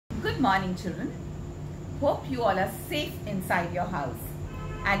morning, children. Hope you all are safe inside your house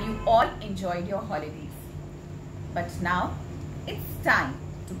and you all enjoyed your holidays. But now it's time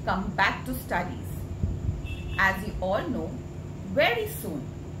to come back to studies. As you all know, very soon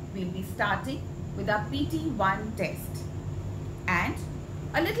we'll be starting with our PT1 test, and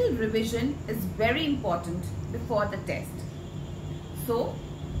a little revision is very important before the test. So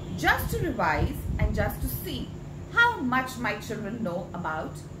just to revise and just to see how much my children know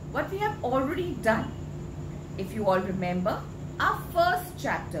about what we have already done. If you all remember, our first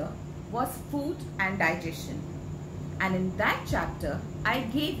chapter was food and digestion. And in that chapter, I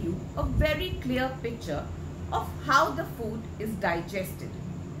gave you a very clear picture of how the food is digested.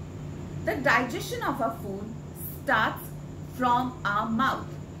 The digestion of our food starts from our mouth.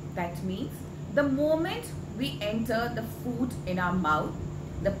 That means the moment we enter the food in our mouth,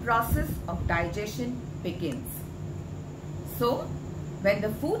 the process of digestion begins. So, when the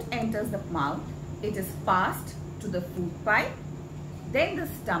food enters the mouth, it is passed to the food pipe, then the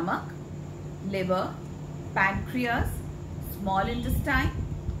stomach, liver, pancreas, small intestine,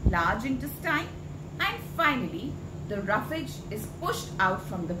 large intestine, and finally the roughage is pushed out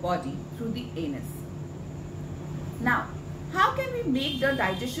from the body through the anus. Now, how can we make the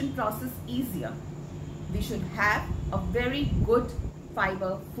digestion process easier? We should have a very good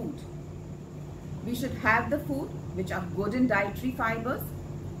fiber food. We should have the food which are good in dietary fibers.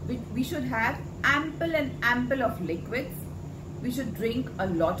 We should have ample of liquids. We should drink a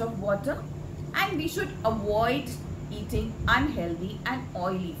lot of water, and we should avoid eating unhealthy and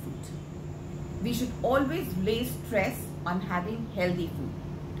oily food. We should always lay stress on having healthy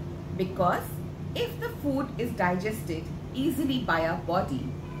food, because if the food is digested easily by our body,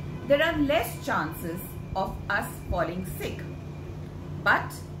 there are less chances of us falling sick.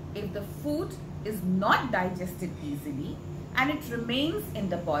 But if the food is not digested easily and it remains in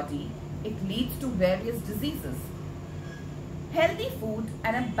the body, it leads to various diseases. Healthy food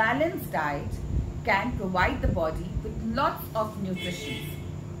and a balanced diet can provide the body with lots of nutrition.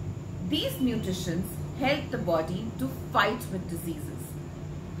 These nutritions help the body to fight with diseases.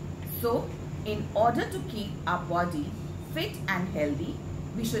 So, in order to keep our body fit and healthy,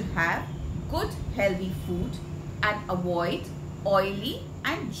 we should have good healthy food and avoid oily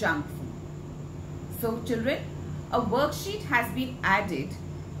and junk food. So children, a worksheet has been added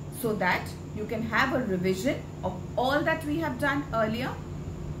so that you can have a revision of all that we have done earlier.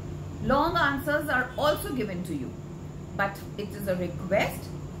 Long answers are also given to you, but it is a request.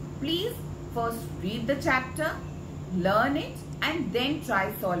 Please first read the chapter, learn it, and then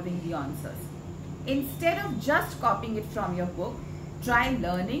try solving the answers. Instead of just copying it from your book, try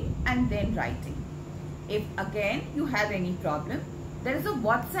learning and then writing. If again you have any problem, there is a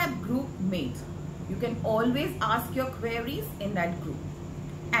WhatsApp group made. You can always ask your queries in that group.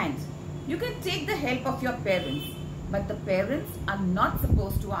 And you can take the help of your parents, but the parents are not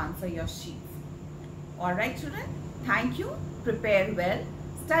supposed to answer your sheets. Alright children, thank you, prepare well,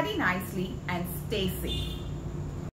 study nicely and stay safe.